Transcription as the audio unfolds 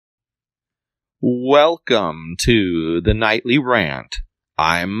Welcome to the Nightly Rant.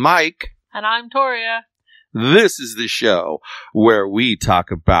 I'm Mike. And I'm Toria. This is the show where we talk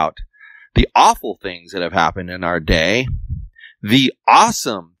about the awful things that have happened in our day, the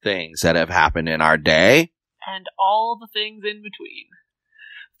awesome things that have happened in our day, and all the things in between.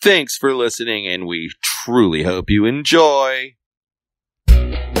 Thanks for listening, and we truly hope you enjoy.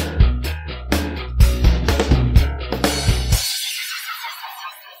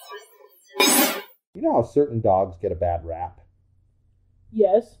 You know how certain dogs get a bad rap?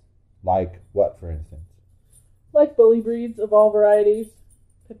 Yes. Like what, for instance? Like bully breeds of all varieties.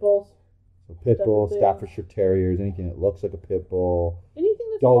 Pit bulls. So pit bull, Staffordshire Terriers, anything that looks like a pit bull. Anything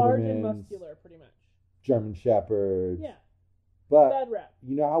that's Dobermans, large and muscular, pretty much. German Shepherds. Yeah. But bad rap.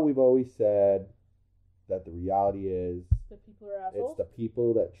 You know how we've always said that the reality is that people are assholes? It's the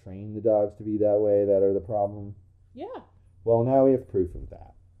people that train the dogs to be that way that are the problem? Yeah. Well, now we have proof of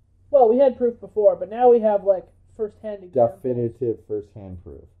that. Well, we had proof before, but now we have, like, first-hand examples. Definitive first-hand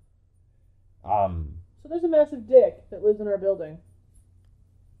proof. So there's a massive dick that lives in our building.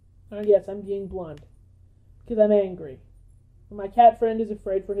 And yes, I'm being blunt. Because I'm angry. When my cat friend is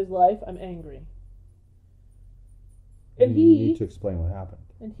afraid for his life, I'm angry. And you need to explain what happened.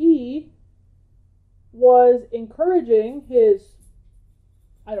 And he was encouraging his,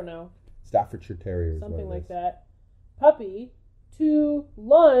 I don't know, Staffordshire Terriers, something like that, puppy to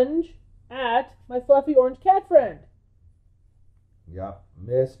lunge at my fluffy orange cat friend. Yeah,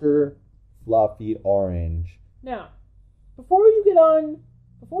 Mr. Fluffy Orange. Now, before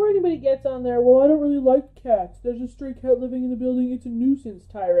anybody gets on there, well, I don't really like cats. There's a stray cat living in the building. It's a nuisance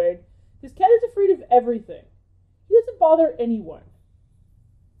tirade. This cat is afraid of everything. He doesn't bother anyone.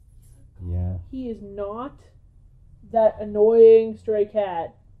 Yeah. He is not that annoying stray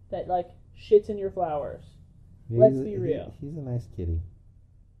cat that, like, shits in your flowers. Let's be real. He's a nice kitty.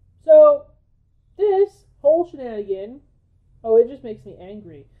 So, this whole shenanigan, it just makes me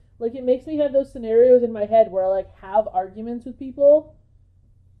angry. Like, it makes me have those scenarios in my head where I, like, have arguments with people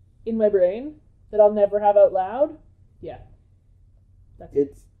in my brain that I'll never have out loud. Yeah. That's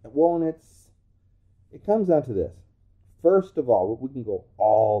it. It comes down to this. First of all, we can go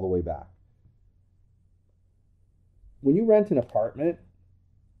all the way back. When you rent an apartment,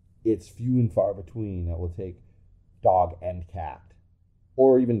 it's few and far between that will take dog and cat,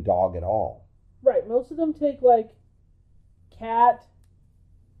 or even dog at all. Right, most of them take, like, cat,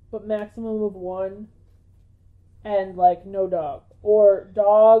 but maximum of one, and, like, no dog. Or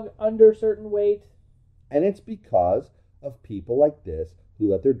dog under certain weight. And it's because of people like this who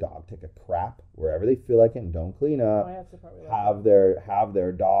let their dog take a crap wherever they feel like it and don't clean up. Have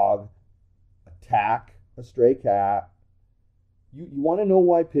their dog attack a stray cat. You want to know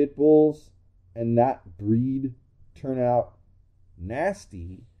why pit bulls and that breed turn out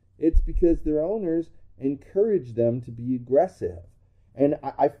nasty? It's because their owners encourage them to be aggressive. And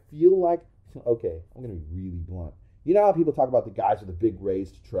I feel like, okay, I'm going to be really blunt. You know how people talk about the guys with the big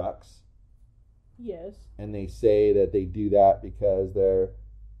raised trucks? Yes. And they say that they do that because they're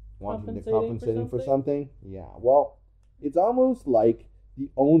compensating for something? Yeah, well, it's almost like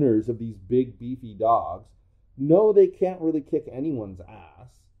the owners of these big beefy dogs know they can't really kick anyone's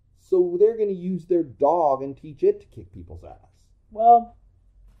ass, so they're going to use their dog and teach it to kick people's ass. Well,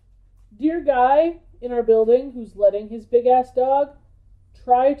 dear guy in our building who's letting his big ass dog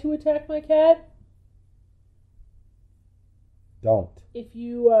try to attack my cat, don't.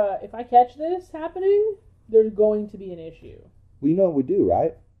 If I catch this happening, there's going to be an issue. We know what we do,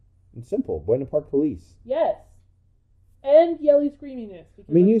 right? It's simple. Buena Park Police. Yes. And yelly screaminess. Because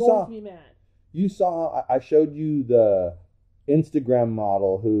I'm going to be mad. You saw, I showed you the Instagram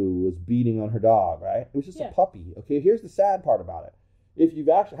model who was beating on her dog, right? It was just a puppy. Okay, here's the sad part about it.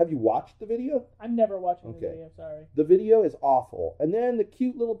 Have you watched the video? I'm never watching the video, sorry. The video is awful. And then the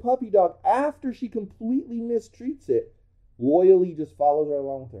cute little puppy dog, after she completely mistreats it, loyally just follows right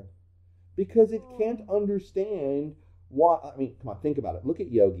along with her. Because it can't understand why. I mean, come on, think about it. Look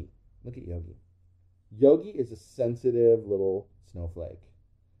at Yogi. Yogi is a sensitive little snowflake.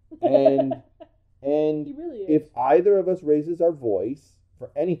 And he really is. If either of us raises our voice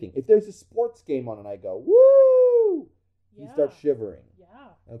for anything, if there's a sports game on and I go, woo! He starts shivering.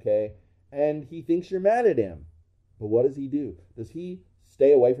 Yeah. Okay? And he thinks you're mad at him. But what does he do? Does he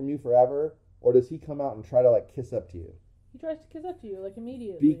stay away from you forever? Or does he come out and try to, like, kiss up to you? He tries to kiss up to you, like,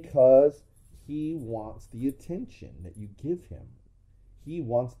 immediately. Because he wants the attention that you give him. He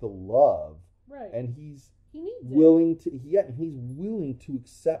wants the love. Right. And he's needs willing to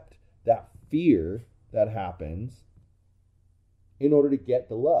accept that fear that happens in order to get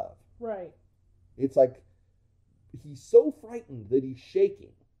the love. Right. It's like he's so frightened that he's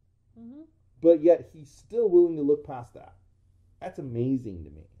shaking. Mm-hmm. but yet he's still willing to look past that. That's amazing to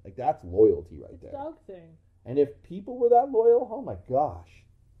me. Like, that's loyalty right there. It's a dog thing. And if people were that loyal, oh my gosh.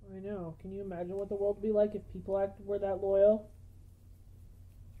 I know. Can you imagine what the world would be like if people were that loyal?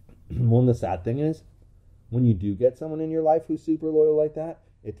 Well, and the sad thing is, when you do get someone in your life who's super loyal like that,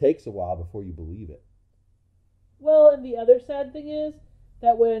 it takes a while before you believe it. Well, and the other sad thing is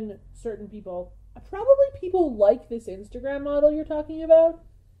that when certain people, probably people like this Instagram model you're talking about,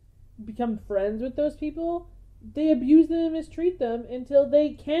 become friends with those people, they abuse them and mistreat them until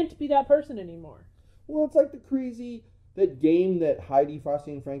they can't be that person anymore. Well, it's like that game that Heidi,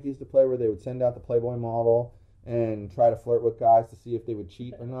 Frosty, and Frankie used to play where they would send out the Playboy model and try to flirt with guys to see if they would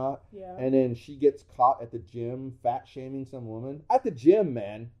cheat or not. Yeah. And then she gets caught at the gym fat shaming some woman. At the gym,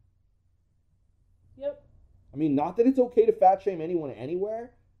 man. Yep. I mean, not that it's okay to fat shame anyone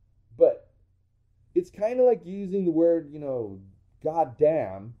anywhere, but it's kind of like using the word,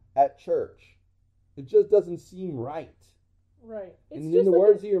 goddamn at church. It just doesn't seem right. Right. And in the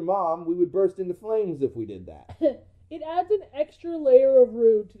words of your mom, we would burst into flames if we did that. It adds an extra layer of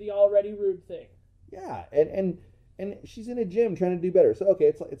rude to the already rude thing. Yeah, and she's in a gym trying to do better. So,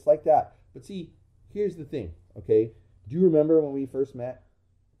 okay, it's like that. But see, here's the thing, okay? Do you remember when we first met?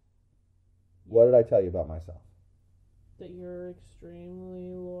 What did I tell you about myself? That you're an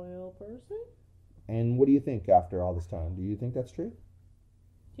extremely loyal person? And what do you think after all this time? Do you think that's true?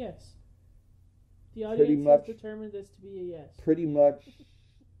 Yes. The audience has determined this to be a yes. Pretty much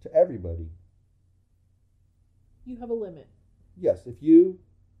to everybody. You have a limit. Yes, if you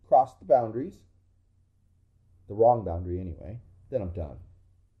cross the boundaries, the wrong boundary anyway, then I'm done.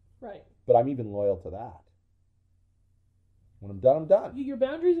 Right. But I'm even loyal to that. When I'm done, I'm done. Your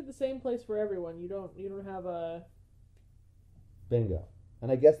boundaries are the same place for everyone. You don't have a... Bingo.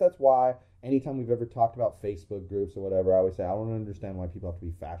 And I guess that's why anytime we've ever talked about Facebook groups or whatever, I always say, I don't understand why people have to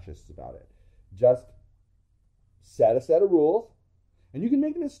be fascists about it. Just set a set of rules, and you can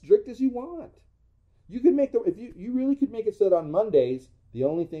make it as strict as you want. You can make if you really could make it so that on Mondays, the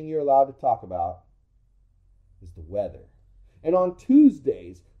only thing you're allowed to talk about is the weather. And on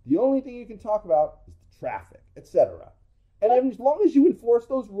Tuesdays, the only thing you can talk about is the traffic, etc. And as long as you enforce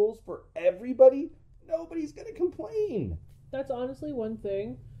those rules for everybody, nobody's going to complain. That's honestly one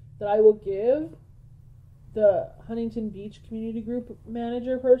thing that I will give the Huntington Beach Community Group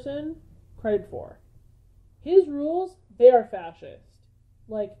manager person credit for. His rules, they are fascist.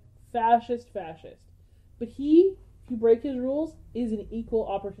 Like, fascist. But if you break his rules, is an equal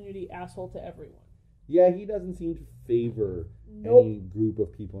opportunity asshole to everyone. Yeah, he doesn't seem to favor any group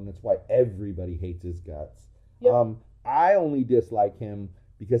of people, and that's why everybody hates his guts. Yep. I only dislike him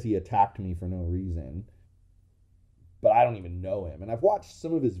because he attacked me for no reason. But I don't even know him. And I've watched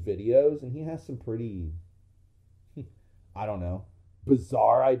some of his videos, and he has some pretty, I don't know,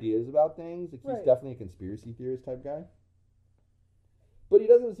 bizarre ideas about things. Like, he's definitely a conspiracy theorist type guy. But he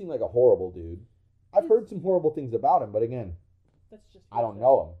doesn't seem like a horrible dude. I've heard some horrible things about him, but again, that's just I don't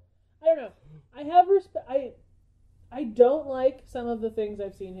know him. I don't know. I have respect. I don't like some of the things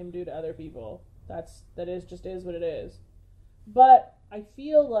I've seen him do to other people. That is what it is. But I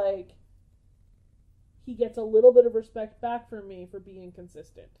feel like he gets a little bit of respect back from me for being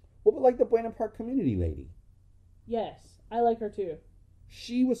consistent. Well, but like the Buena Park community lady. Yes, I like her too.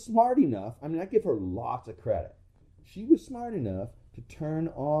 She was smart enough. I mean, I give her lots of credit. She was smart enough to turn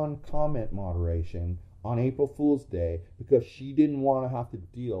on comment moderation on April Fool's Day because she didn't want to have to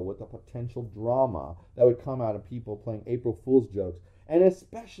deal with the potential drama that would come out of people playing April Fool's jokes. And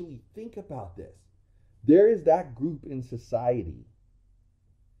especially, think about this. There is that group in society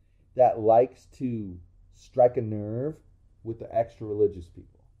that likes to strike a nerve with the extra religious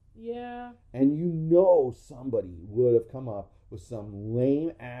people. Yeah. And somebody would have come up with some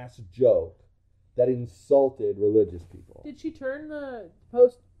lame ass joke that insulted religious people. Did she turn the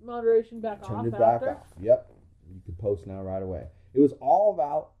post moderation back off? Turned it back off. Yep. You can post now right away. It was all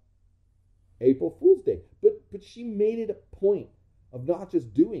about April Fool's Day. But she made it a point of not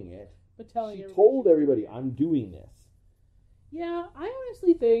just doing it, but telling she everybody. Told everybody, I'm doing this. Yeah, I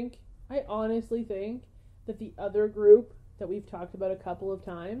honestly think that the other group that we've talked about a couple of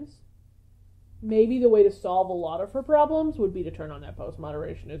times, maybe the way to solve a lot of her problems would be to turn on that post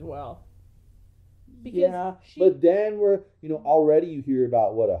moderation as well. Because but then already you hear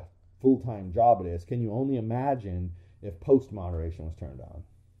about what a full-time job it is. Can you only imagine if post moderation was turned on?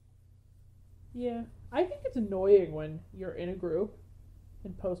 Yeah, I think it's annoying when you're in a group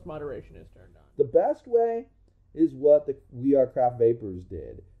and post moderation is turned on. The best way is what the We Are Craft Vapors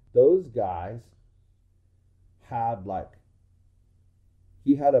did. Those guys had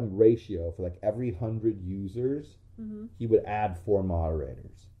he had a ratio for every 100 users, he would add 4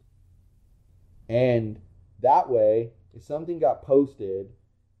 moderators. And that way, if something got posted,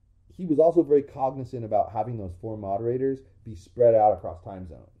 he was also very cognizant about having those 4 moderators be spread out across time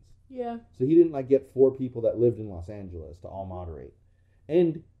zones. Yeah. So he didn't like get 4 people that lived in Los Angeles to all moderate.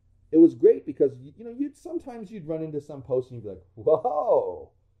 And it was great because, you know, you'd run into some post and you'd be like,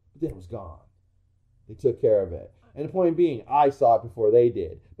 whoa, but then it was gone. They took care of it. And the point being, I saw it before they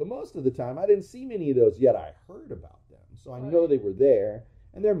did. But most of the time, I didn't see many of those, yet I heard about them. So I know they were there,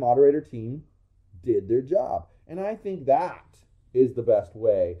 and their moderator team did their job. And I think that is the best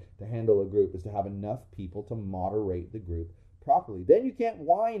way to handle a group, is to have enough people to moderate the group properly. Then you can't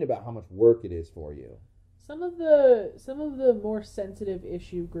whine about how much work it is for you. Some of the more sensitive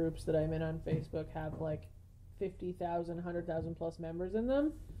issue groups that I'm in on Facebook have like 50,000, 100,000 plus members in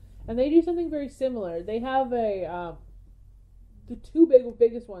them. And they do something very similar. They have the two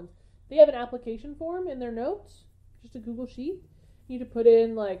biggest ones. They have an application form in their notes, just a Google sheet. You need to put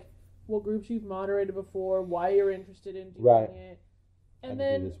in like what groups you've moderated before, why you're interested in doing it, and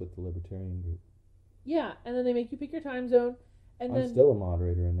then do this with the Libertarian group. Yeah, and then they make you pick your time zone. And I'm still a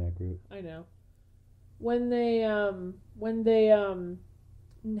moderator in that group. I know. When they have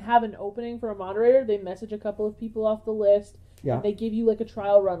an opening for a moderator, they message a couple of people off the list. Yeah. And they give you like a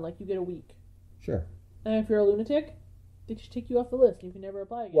trial run, like you get a week. Sure. And if you're a lunatic, they just take you off the list. You can never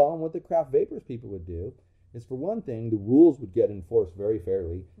apply again. Well, and what the craft vapors people would do is, for one thing, the rules would get enforced very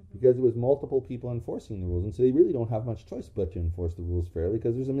fairly because it was multiple people enforcing the rules. And so they really don't have much choice but to enforce the rules fairly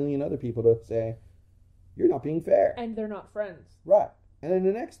because there's a million other people to say, you're not being fair. And they're not friends. Right. And then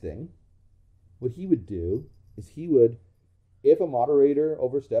the next thing, what he would do is he would, if a moderator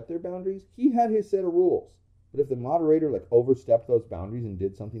overstepped their boundaries, he had his set of rules. But if the moderator like overstepped those boundaries and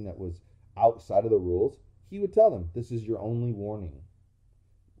did something that was outside of the rules, he would tell them, this is your only warning.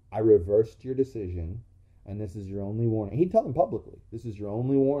 I reversed your decision, and this is your only warning. He'd tell them publicly, this is your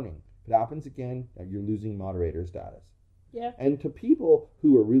only warning. If it happens again, you're losing moderator status. Yeah. And to people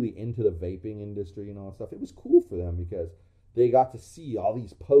who are really into the vaping industry and all that stuff, it was cool for them because they got to see all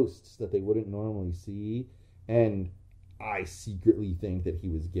these posts that they wouldn't normally see. And I secretly think that he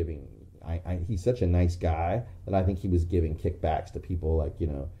was giving, he's such a nice guy that I think he was giving kickbacks to people like, you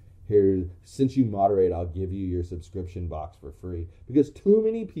know, here, since you moderate, I'll give you your subscription box for free. Because too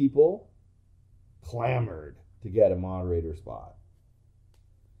many people clamored to get a moderator spot.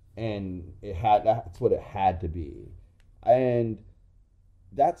 And that's what it had to be. And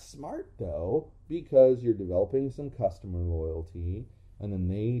that's smart, though, because you're developing some customer loyalty, and then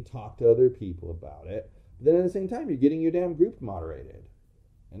they talk to other people about it. But then at the same time, you're getting your damn group moderated.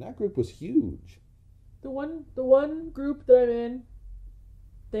 And that group was huge. The one group that I'm in,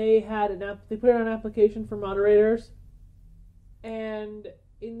 they put out an application for moderators, and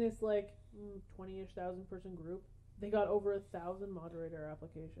in this like 20-ish thousand person group, they got over 1,000 moderator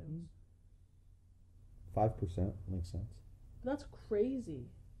applications. 5% makes sense. That's crazy.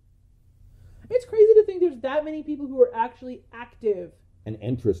 It's crazy to think there's that many people who are actually active and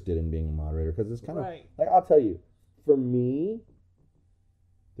interested in being a moderator, because it's kind of right. Like, I'll tell you, for me,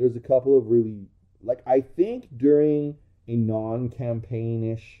 there's a couple of really, like, I think during a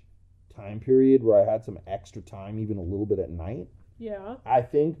non-campaign-ish time period where I had some extra time, even a little bit at night, yeah, I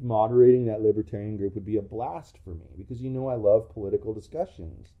think moderating that libertarian group would be a blast for me, because I love political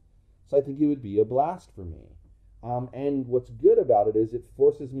discussions. So I think it would be a blast for me. And what's good about it is it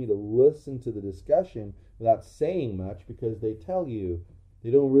forces me to listen to the discussion without saying much, because they tell you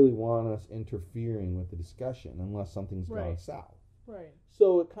they don't really want us interfering with the discussion unless something's gone south. Right.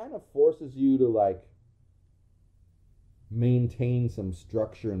 So it kind of forces you to like maintain some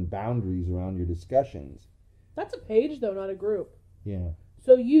structure and boundaries around your discussions. That's a page though, not a group. Yeah.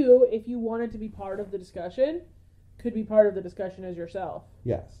 So you, if you wanted to be part of the discussion, could be part of the discussion as yourself.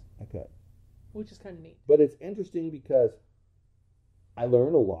 Yes, I could. Which is kind of neat. But it's interesting because I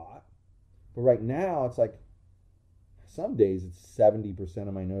learn a lot. But right now, it's like some days it's 70%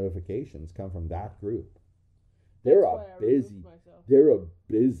 of my notifications come from that group. They're a busy page.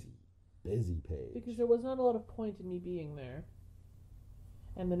 Because there was not a lot of point in me being there.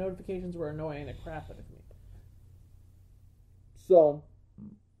 And the notifications were annoying the crap out of me. So,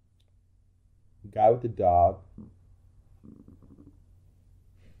 guy with the dog.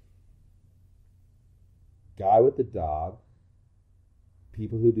 Guy with the dog.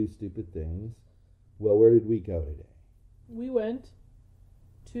 People who do stupid things. Well, where did we go today? We went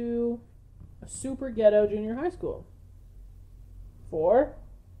to a super ghetto junior high school for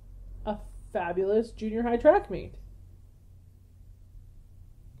a fabulous junior high track meet.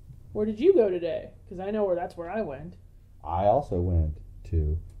 Where did you go today? Because I know that's where I went. I also went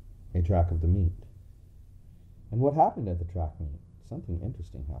to a track of the meet. And what happened at the track meet? Something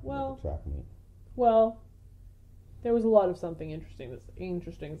interesting happened at the track meet. Well, there was a lot of something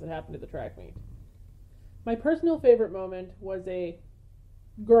interesting that happened at the track meet. My personal favorite moment was a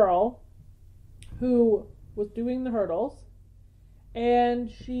girl who was doing the hurdles, and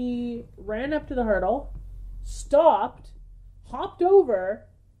she ran up to the hurdle, stopped, hopped over,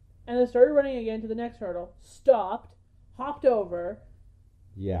 and then started running again to the next hurdle, stopped, hopped over.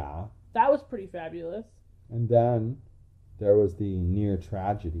 Yeah. That was pretty fabulous. And then there was the near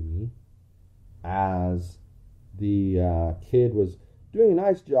tragedy as the kid was doing a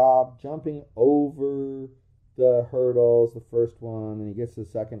nice job jumping over the hurdles, the first one, and he gets to the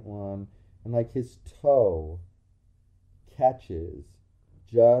second one, and like his toe catches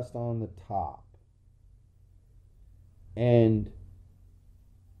just on the top. And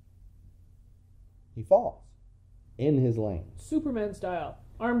he falls in his lane. Superman style.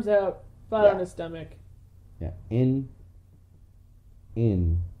 Arms out, flat on his stomach. Yeah, in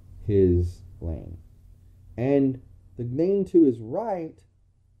his lane. And the lane to his right,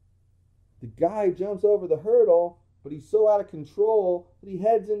 the guy jumps over the hurdle, but he's so out of control that he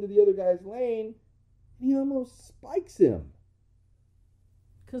heads into the other guy's lane, and he almost spikes him.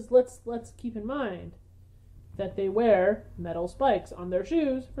 Because let's keep in mind that they wear metal spikes on their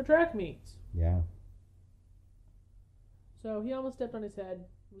shoes for track meets. Yeah. So he almost stepped on his head.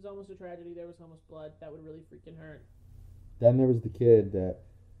 It was almost a tragedy. There was almost blood. That would really freaking hurt. Then there was the kid that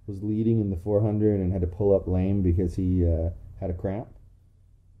was leading in the 400 and had to pull up lame because he had a cramp.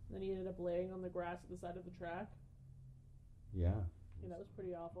 Then he ended up laying on the grass at the side of the track. Yeah. That was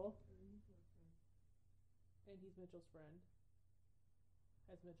pretty awful. And he's Mitchell's friend.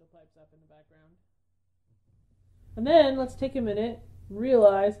 As Mitchell pipes up in the background. And then let's take a minute and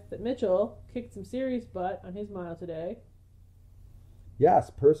realize that Mitchell kicked some serious butt on his mile today. Yes,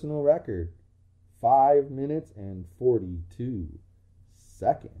 personal record. 5 minutes and 42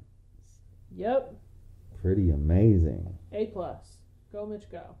 seconds. Yep. Pretty amazing. A+. Go Mitch,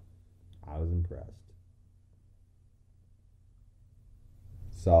 go. I was impressed.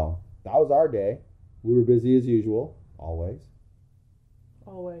 So, that was our day. We were busy as usual. Always.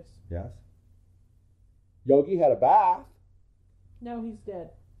 Always. Yes. Yogi had a bath. Now he's dead.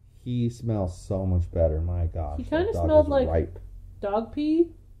 He smells so much better. My gosh. He kind of dog smelled was like ripe. dog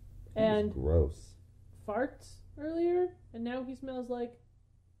pee and gross farts earlier, and now he smells like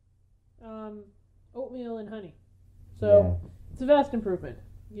oatmeal and honey. So It's a vast improvement.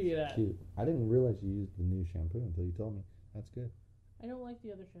 I'll give you that. Cute. I didn't realize you used the new shampoo until you told me. That's good. I don't like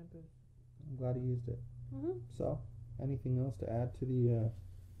the other shampoo. I'm glad you used it. Mm-hmm. So, anything else to add to the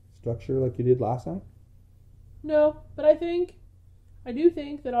structure like you did last night? No, but I do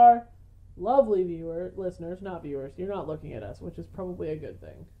think that our lovely listeners, not viewers, you're not looking at us, which is probably a good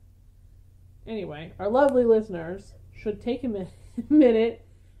thing. Anyway, our lovely listeners should take a minute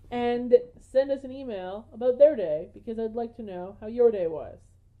and send us an email about their day, because I'd like to know how your day was.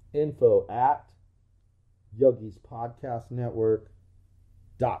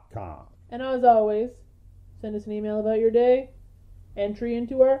 info@yogispodcastnetwork.com. And as always, send us an email about your day. Entry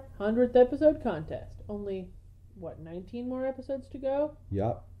into our 100th episode contest. Only, 19 more episodes to go?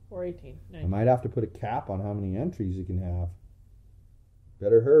 Yep. Or 18? 19. I might have to put a cap on how many entries you can have.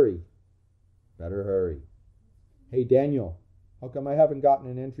 Better hurry. Hey, Daniel, how come I haven't gotten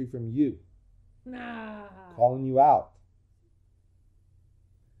an entry from you? Nah. Calling you out.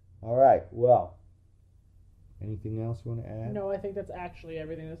 All right, well, anything else you want to add? No, I think that's actually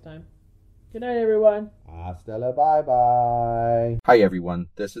everything this time. Good night, everyone. Hasta la bye-bye. Hi, everyone.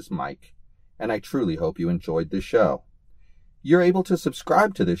 This is Mike, and I truly hope you enjoyed this show. You're able to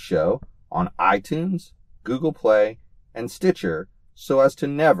subscribe to this show on iTunes, Google Play, and Stitcher so as to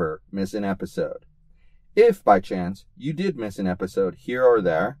never miss an episode. If, by chance, you did miss an episode here or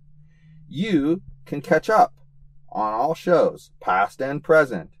there, you can catch up on all shows, past and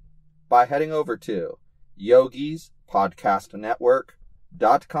present, by heading over to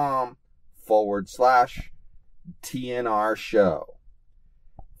yogispodcastnetwork.com/TNR show.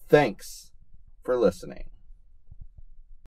 Thanks for listening.